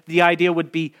 fellowship, the idea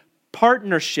would be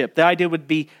partnership. The idea would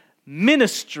be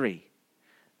ministry.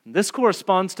 And this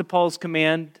corresponds to Paul's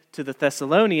command to the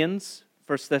Thessalonians,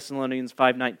 1 Thessalonians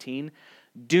 5:19,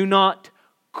 do not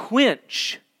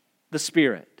quench the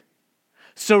Spirit.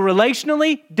 So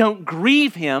relationally, don't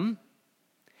grieve Him,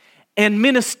 and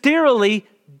ministerially,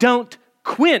 don't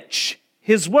quench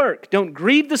His work. Don't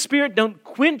grieve the Spirit, don't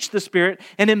quench the Spirit.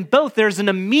 And in both, there's an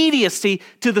immediacy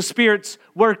to the Spirit's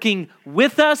working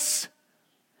with us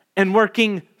and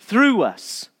working through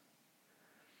us.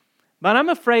 But I'm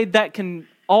afraid that can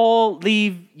all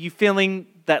leave you feeling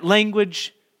that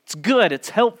language, it's good, it's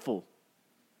helpful.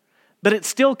 But it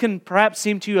still can perhaps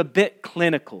seem to you a bit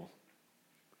clinical.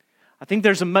 I think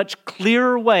there's a much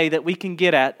clearer way that we can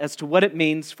get at as to what it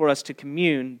means for us to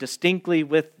commune distinctly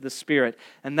with the Spirit,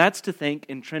 and that's to think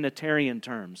in Trinitarian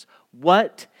terms.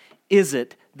 What is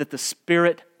it that the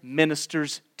Spirit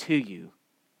ministers to you?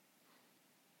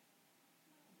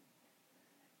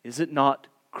 Is it not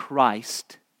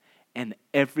Christ and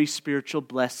every spiritual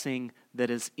blessing that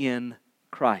is in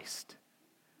Christ?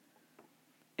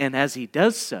 And as He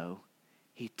does so,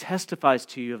 He testifies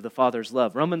to you of the Father's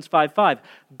love. Romans 5:5,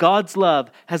 God's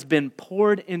love has been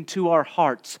poured into our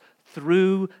hearts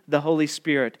through the Holy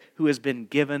Spirit who has been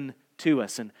given to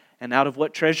us. And And out of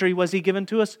what treasury was He given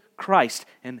to us? Christ.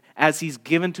 And as He's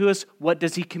given to us, what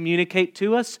does He communicate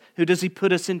to us? Who does He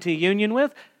put us into union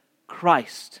with?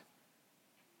 Christ.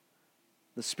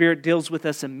 The Spirit deals with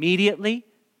us immediately,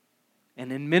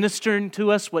 and in ministering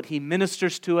to us, what He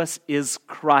ministers to us is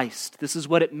Christ. This is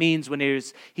what it means when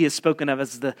He is spoken of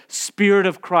as the Spirit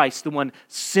of Christ, the one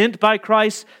sent by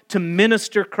Christ to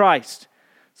minister Christ.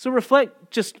 So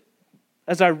reflect just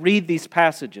as I read these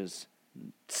passages.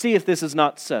 See if this is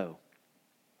not so.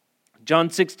 John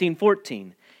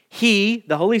 16:14. He,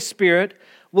 the Holy Spirit,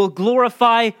 will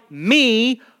glorify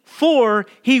me, for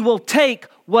He will take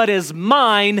what is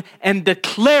mine and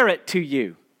declare it to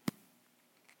you.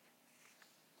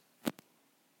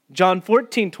 John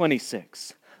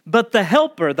 14:26. But the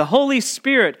Helper, the Holy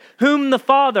Spirit, whom the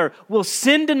Father will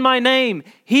send in my name,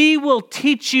 He will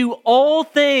teach you all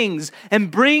things and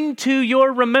bring to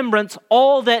your remembrance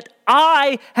all that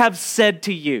I have said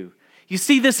to you. You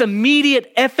see this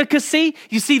immediate efficacy?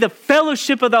 You see the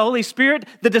fellowship of the Holy Spirit?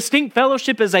 The distinct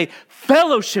fellowship is a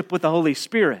fellowship with the Holy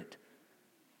Spirit.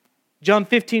 John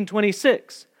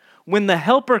 15:26. When the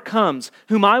Helper comes,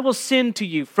 whom I will send to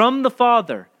you from the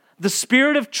Father, the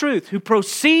Spirit of truth who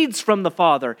proceeds from the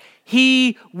Father,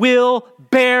 He will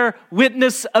bear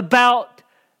witness about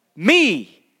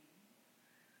me.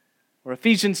 Or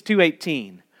Ephesians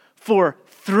 2:18. For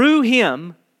through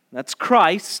Him, that's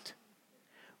Christ,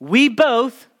 we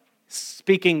both,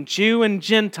 speaking Jew and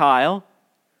Gentile,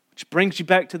 which brings you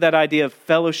back to that idea of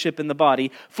fellowship in the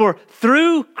body, for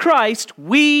through Christ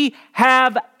we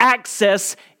have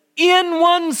access in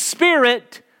one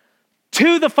Spirit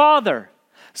to the Father.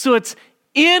 So it's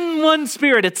in one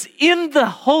Spirit. It's in the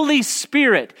Holy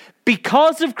Spirit.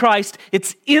 Because of Christ,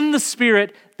 it's in the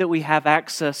Spirit that we have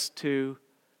access to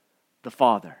the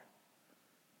Father.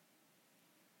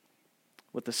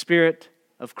 What the Spirit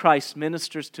of Christ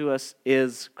ministers to us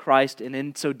is Christ, and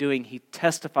in so doing, He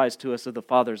testifies to us of the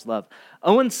Father's love.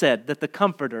 Owen said that the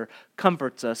Comforter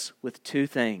comforts us with two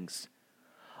things.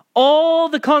 All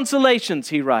the consolations,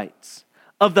 he writes,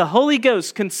 of the Holy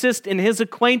Ghost consist in His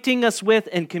acquainting us with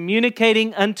and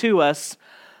communicating unto us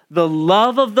the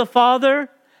love of the Father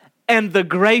and the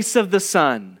grace of the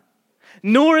Son.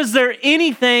 Nor is there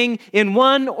anything in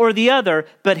one or the other,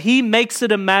 but He makes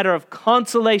it a matter of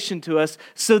consolation to us,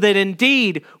 so that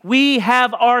indeed we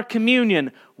have our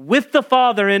communion with the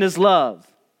Father in His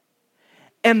love,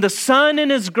 and the Son in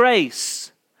His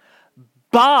grace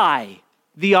by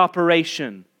the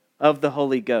operation of the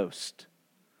Holy Ghost.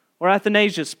 Or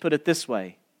Athanasius put it this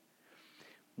way: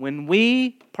 when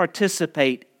we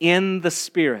participate in the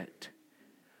Spirit,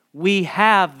 we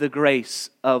have the grace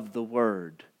of the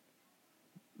Word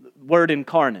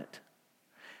incarnate.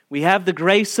 We have the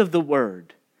grace of the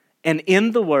Word, and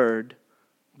in the Word,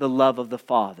 the love of the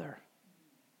Father.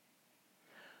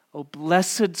 Oh,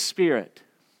 blessed Spirit,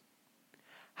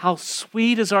 how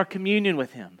sweet is our communion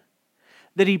with Him,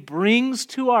 that He brings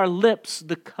to our lips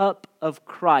the cup of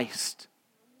Christ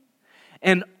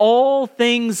and all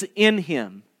things in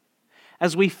Him,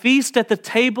 as we feast at the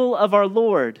table of our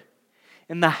Lord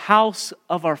in the house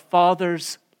of our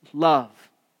Father's love.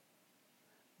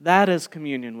 That is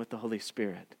communion with the Holy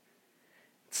Spirit.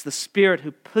 It's the Spirit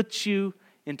who puts you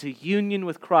into union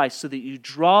with Christ so that you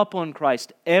draw upon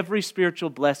Christ every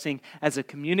spiritual blessing as a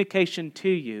communication to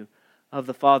you of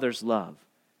the Father's love.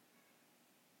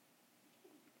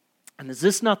 And is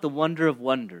this not the wonder of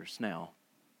wonders now?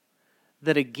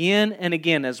 That again and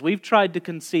again, as we've tried to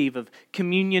conceive of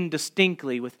communion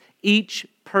distinctly with each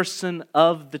person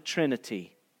of the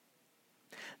Trinity,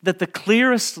 that the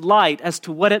clearest light as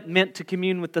to what it meant to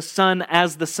commune with the Son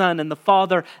as the Son, and the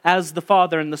Father as the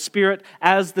Father, and the Spirit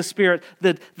as the Spirit,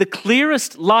 that the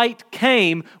clearest light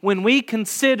came when we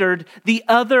considered the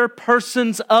other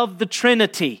persons of the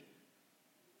Trinity.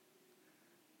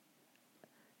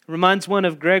 It reminds one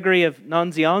of Gregory of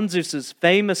Nazianzus'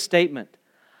 famous statement: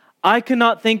 I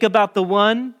cannot think about the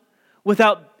one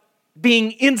without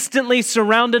being instantly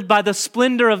surrounded by the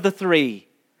splendor of the three.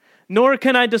 Nor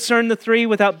can I discern the three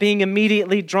without being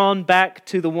immediately drawn back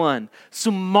to the one.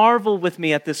 So marvel with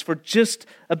me at this for just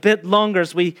a bit longer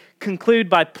as we conclude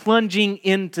by plunging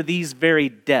into these very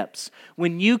depths.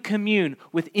 When you commune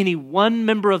with any one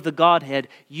member of the Godhead,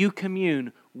 you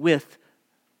commune with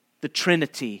the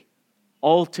Trinity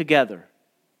altogether.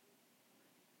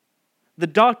 The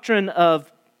doctrine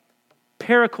of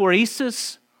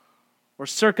perichoresis or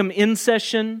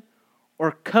circumincession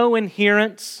or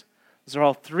co-inherence, those are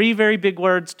all three very big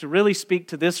words to really speak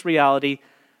to this reality,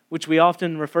 which we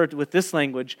often refer to with this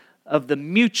language, of the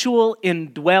mutual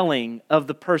indwelling of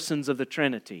the persons of the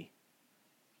Trinity.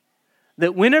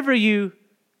 That whenever you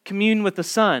commune with the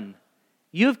Son,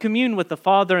 You have communed with the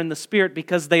Father and the Spirit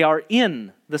because they are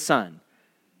in the Son.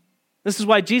 This is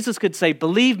why Jesus could say,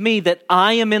 believe me that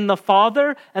I am in the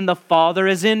Father and the Father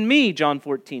is in me, John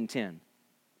 14:10.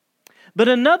 But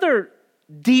another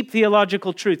deep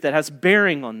theological truth that has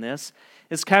bearing on this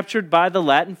is captured by the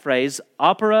Latin phrase,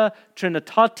 opera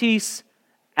trinitatis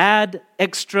ad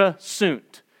extra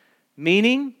sunt,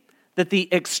 meaning that the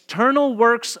external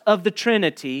works of the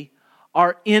Trinity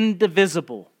are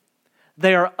indivisible.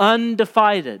 They are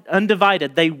undivided.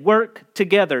 They work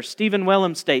together. Stephen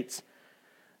Wellum states,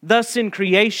 thus in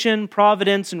creation,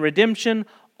 providence, and redemption,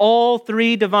 all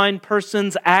three divine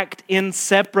persons act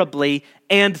inseparably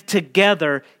and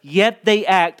together, yet they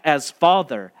act as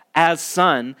Father, as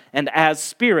Son, and as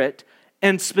Spirit,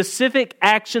 and specific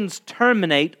actions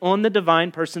terminate on the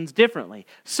divine persons differently.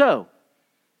 So,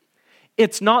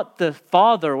 it's not the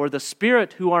Father or the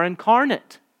Spirit who are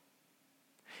incarnate.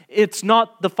 It's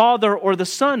not the Father or the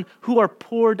Son who are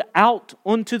poured out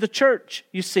onto the church,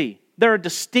 you see. There are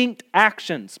distinct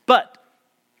actions, but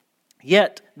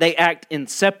yet they act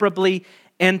inseparably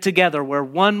and together. Where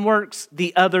one works,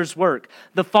 the others work.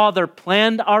 The Father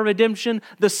planned our redemption.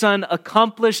 The Son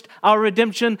accomplished our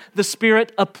redemption. The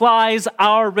Spirit applies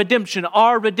our redemption.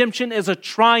 Our redemption is a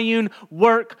triune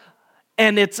work,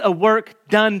 and it's a work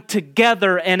done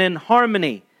together and in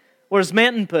harmony. Or as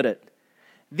Manton put it,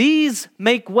 these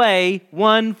make way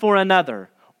one for another,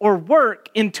 or work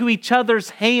into each other's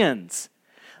hands.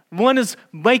 One is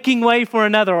making way for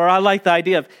another, or I like the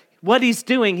idea of what he's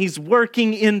doing, he's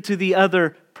working into the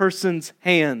other person's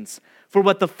hands. For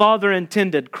what the Father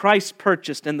intended, Christ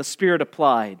purchased and the Spirit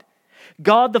applied.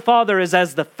 God the Father is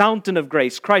as the fountain of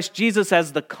grace, Christ Jesus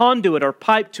as the conduit or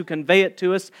pipe to convey it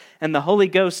to us, and the Holy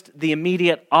Ghost the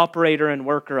immediate operator and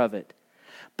worker of it.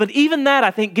 But even that,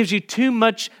 I think, gives you too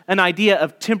much an idea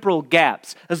of temporal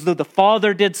gaps, as though the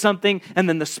Father did something, and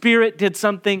then the Spirit did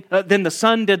something, then the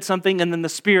Son did something, and then the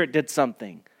Spirit did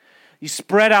something. You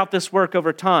spread out this work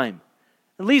over time.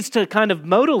 It leads to a kind of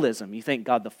modalism. You think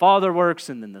God the Father works,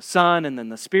 and then the Son, and then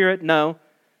the Spirit. No.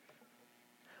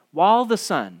 While the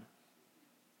Son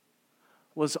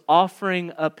was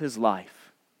offering up His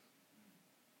life,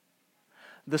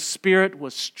 the Spirit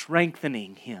was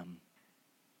strengthening Him,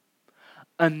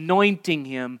 anointing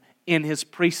Him in His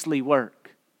priestly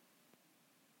work.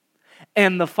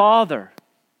 And the Father,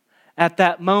 at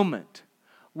that moment,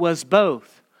 was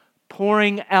both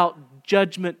pouring out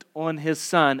judgment on His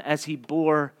Son as He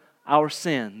bore our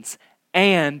sins,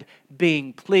 and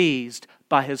being pleased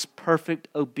by His perfect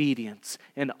obedience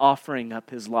in offering up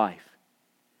His life.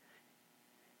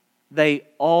 They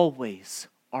always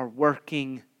are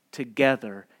working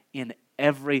together in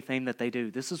everything that they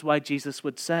do. This is why Jesus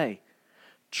would say,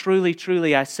 truly,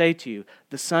 truly, I say to you,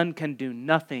 the Son can do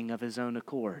nothing of His own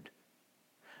accord,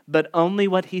 but only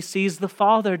what He sees the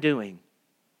Father doing.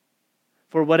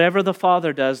 For whatever the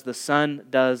Father does, the Son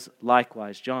does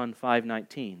likewise. John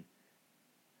 5:19.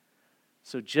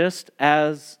 So just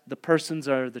as the persons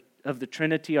of the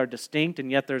Trinity are distinct,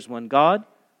 and yet there's one God,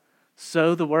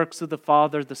 so the works of the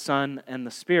Father, the Son, and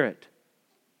the Spirit,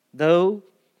 though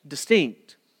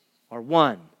distinct, are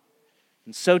one.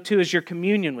 And so too is your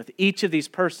communion with each of these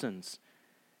persons.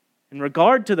 In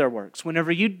regard to their works,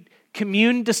 whenever you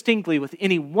commune distinctly with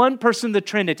any one person of the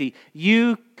Trinity,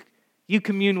 you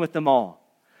commune with them all.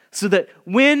 So that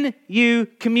when you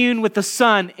commune with the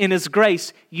Son in His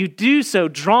grace, you do so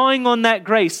drawing on that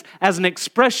grace as an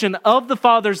expression of the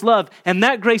Father's love, and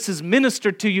that grace is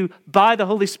ministered to you by the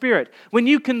Holy Spirit. When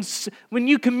you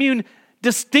commune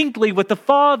distinctly with the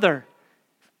Father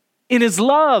in His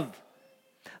love,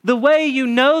 the way you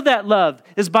know that love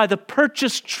is by the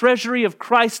purchased treasury of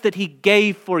Christ that He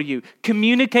gave for you,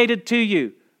 communicated to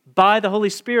you by the Holy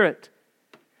Spirit.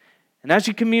 And as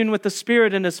you commune with the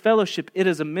Spirit in His fellowship, it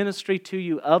is a ministry to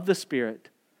you of the Spirit.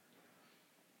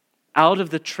 Out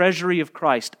of the treasury of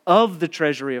Christ,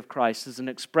 is an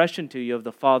expression to you of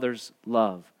the Father's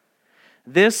love.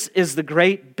 This is the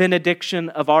great benediction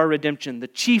of our redemption, the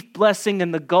chief blessing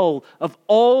and the goal of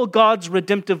all God's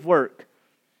redemptive work.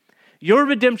 Your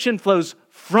redemption flows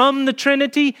from the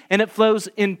Trinity, and it flows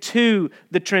into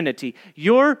the Trinity.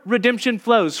 Your redemption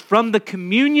flows from the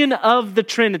communion of the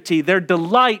Trinity, their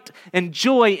delight and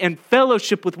joy and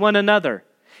fellowship with one another.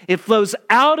 It flows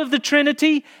out of the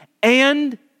Trinity,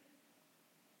 and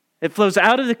it flows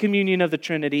out of the communion of the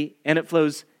Trinity, and it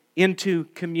flows into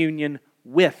communion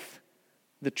with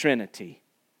the Trinity,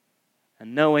 a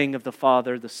knowing of the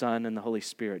Father, the Son, and the Holy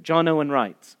Spirit. John Owen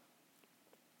writes,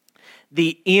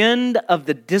 the end of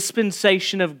the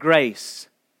dispensation of grace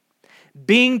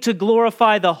being to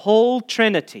glorify the whole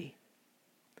Trinity,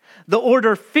 The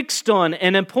order fixed on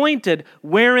and appointed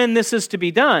wherein this is to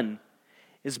be done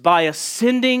is by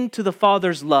ascending to the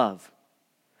Father's love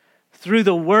through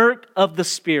the work of the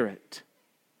Spirit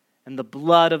and the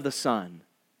blood of the Son.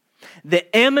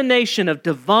 The emanation of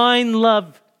divine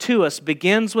love to us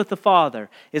begins with the Father,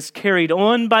 is carried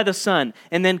on by the Son,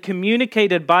 and then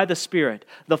communicated by the Spirit.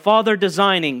 The Father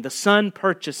designing, the Son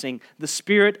purchasing, the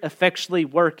Spirit effectually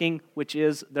working, which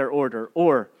is their order.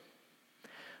 Or,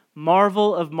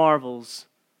 marvel of marvels,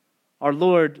 our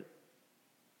Lord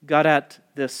got at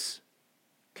this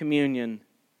communion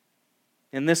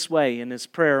in this way in His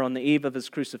prayer on the eve of His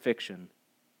crucifixion.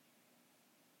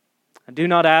 I do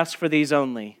not ask for these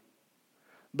only,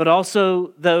 but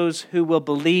also those who will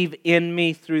believe in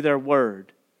me through their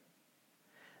word,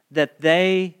 that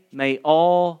they may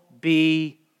all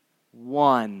be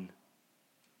one.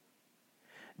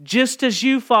 Just as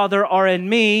you, Father, are in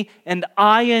me, and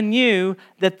I in you,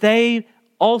 that they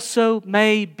also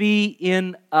may be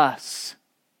in us,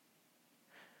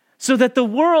 so that the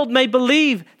world may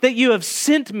believe that you have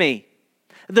sent me.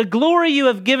 The glory you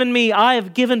have given me, I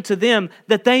have given to them,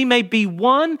 that they may be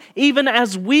one, even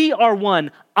as we are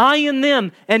one, I in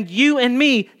them, and you in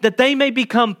me, that they may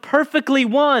become perfectly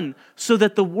one, so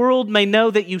that the world may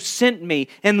know that you sent me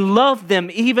and loved them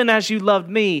even as you loved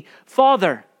me.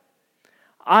 Father,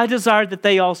 I desire that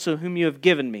they also, whom you have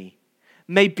given me,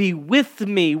 may be with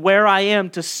me where I am,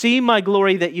 to see my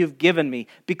glory that you've given me,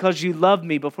 because you loved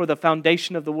me before the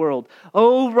foundation of the world.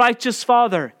 O righteous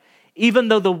Father, even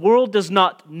though the world does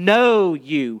not know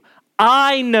you,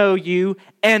 I know you,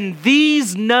 and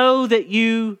these know that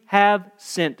you have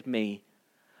sent me.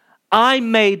 I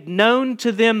made known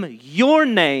to them your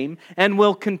name, and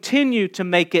will continue to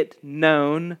make it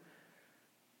known,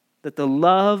 that the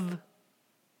love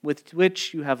with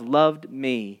which you have loved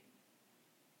me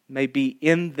may be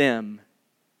in them,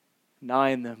 and I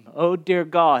in them. Oh, dear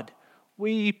God,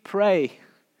 we pray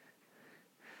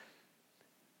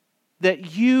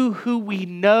that you, who we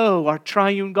know are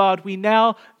triune God, we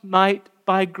now might,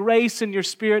 by grace and your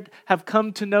Spirit, have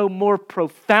come to know more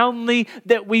profoundly,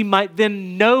 that we might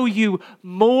then know you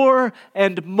more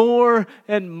and more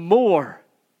and more,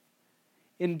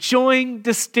 enjoying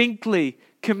distinctly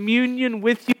communion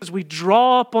with you as we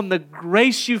draw upon the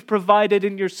grace you've provided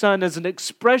in your Son as an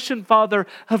expression, Father,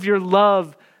 of your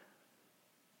love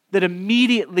that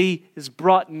immediately is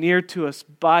brought near to us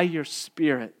by your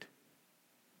Spirit.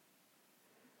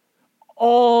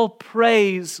 All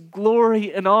praise,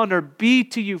 glory, and honor be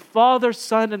to you, Father,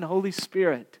 Son, and Holy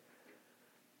Spirit.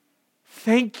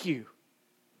 Thank you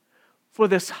for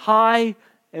this high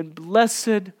and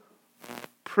blessed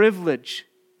privilege.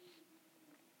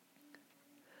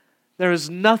 There is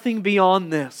nothing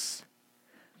beyond this.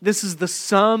 This is the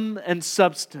sum and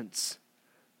substance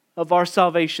of our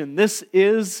salvation. This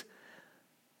is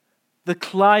the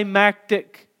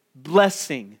climactic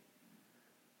blessing,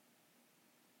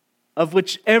 of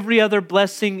which every other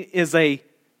blessing is a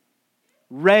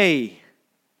ray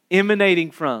emanating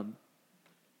from.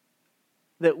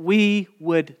 That we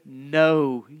would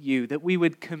know you, that we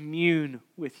would commune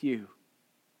with you.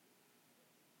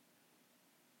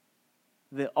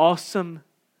 The awesome,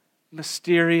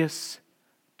 mysterious,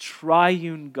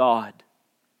 triune God.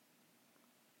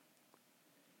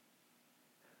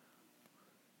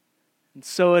 And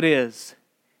so it is,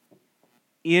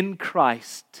 in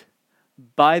Christ,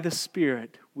 by the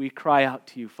Spirit, we cry out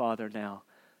to you, Father, now,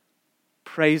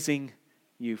 praising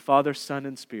you, Father, Son,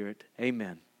 and Spirit.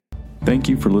 Amen. Thank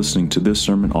you for listening to this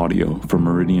sermon audio from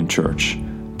Meridian Church.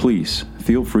 Please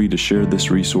feel free to share this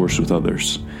resource with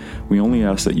others. We only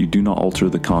ask that you do not alter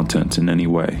the content in any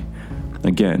way.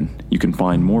 Again, you can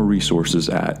find more resources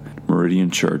at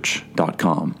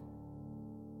meridianchurch.com.